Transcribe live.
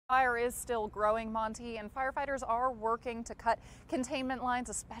Fire is still growing, Monty, and firefighters are working to cut containment lines,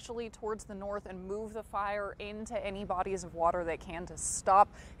 especially towards the north, and move the fire into any bodies of water they can to stop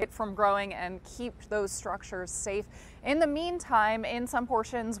it from growing and keep those structures safe. In the meantime, in some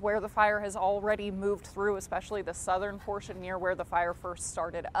portions where the fire has already moved through, especially the southern portion near where the fire first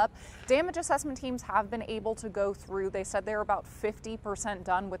started up, damage assessment teams have been able to go through. They said they're about 50%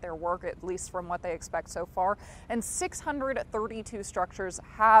 done with their work, at least from what they expect so far, and 632 structures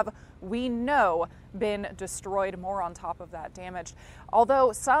have, we know, been destroyed. More on top of that damage.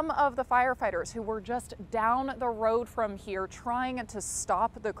 Although some of the firefighters who were just down the road from here trying to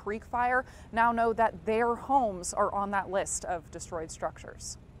stop the creek fire now know that their homes are on that list of destroyed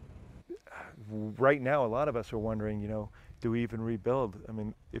structures. Right now, a lot of us are wondering, do we even rebuild? I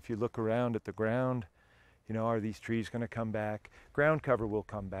mean, if you look around at the ground, are these trees going to come back? Ground cover will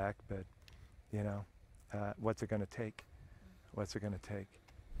come back, but, what's it going to take? What's it going to take?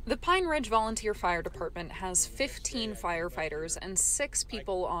 The Pine Ridge Volunteer Fire Department has 15 firefighters and 6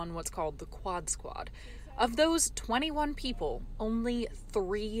 people on what's called the Quad Squad. Of those 21 people, only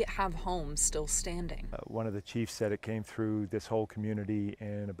 3 have homes still standing. One of the chiefs said it came through this whole community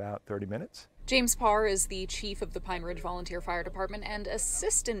in about 30 minutes. James Parr is the chief of the Pine Ridge Volunteer Fire Department and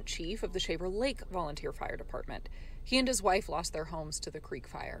assistant chief of the Shaver Lake Volunteer Fire Department. He and his wife lost their homes to the creek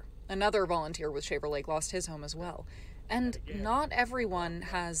fire. Another volunteer with Shaver Lake lost his home as well. And not everyone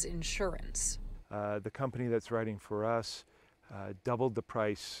has insurance. The company that's writing for us doubled the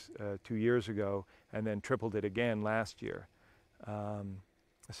price 2 years ago and then tripled it again last year.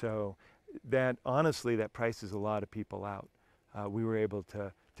 So that, honestly, that prices a lot of people out. We were able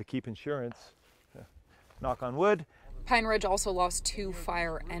to keep insurance, knock on wood. Pine Ridge also lost 2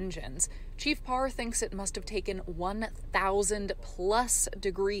 fire engines. Chief Parr thinks it must have taken 1,000+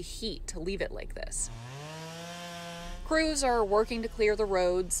 degree heat to leave it like this. Crews are working to clear the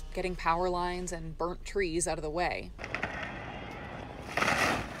roads, getting power lines and burnt trees out of the way.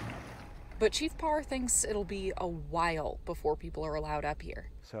 But Chief Parr thinks it'll be a while before people are allowed up here.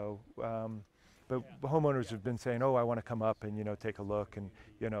 So, but homeowners have been saying, oh, I want to come up and, take a look and,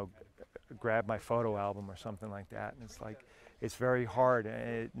 grab my photo album or something like that. And it's like, it's very hard,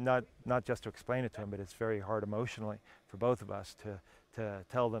 not just to explain it to them, but it's very hard emotionally for both of us to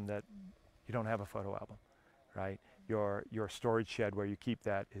tell them that you don't have a photo album, right? Your storage shed where you keep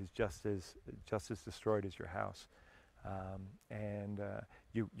that is just as destroyed as your house.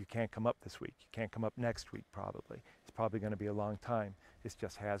 You can't come up this week. You can't come up next week, probably. It's probably going to be a long time. It's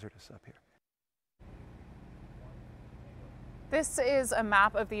just hazardous up here. This is a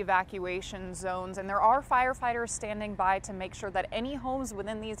map of the evacuation zones, and there are firefighters standing by to make sure that any homes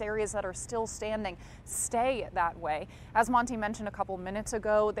within these areas that are still standing stay that way. As Monty mentioned a couple minutes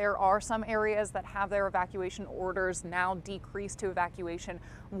ago, there are some areas that have their evacuation orders now decreased to evacuation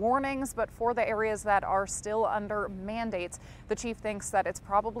warnings, but for the areas that are still under mandates, the chief thinks that it's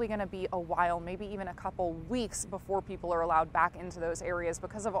probably going to be a while, maybe even a couple weeks, before people are allowed back into those areas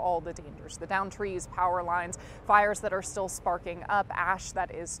because of all the dangers, the downed trees, power lines, fires that are still sparking up, ash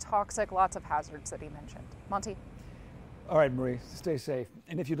that is toxic, lots of hazards that he mentioned. Monty? All right, Marie, stay safe.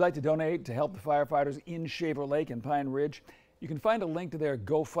 And if you'd like to donate to help the firefighters in Shaver Lake and Pine Ridge, you can find a link to their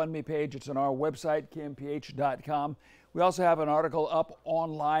GoFundMe page. It's on our website, kmph.com. We also have an article up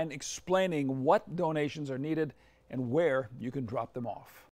online explaining what donations are needed and where you can drop them off.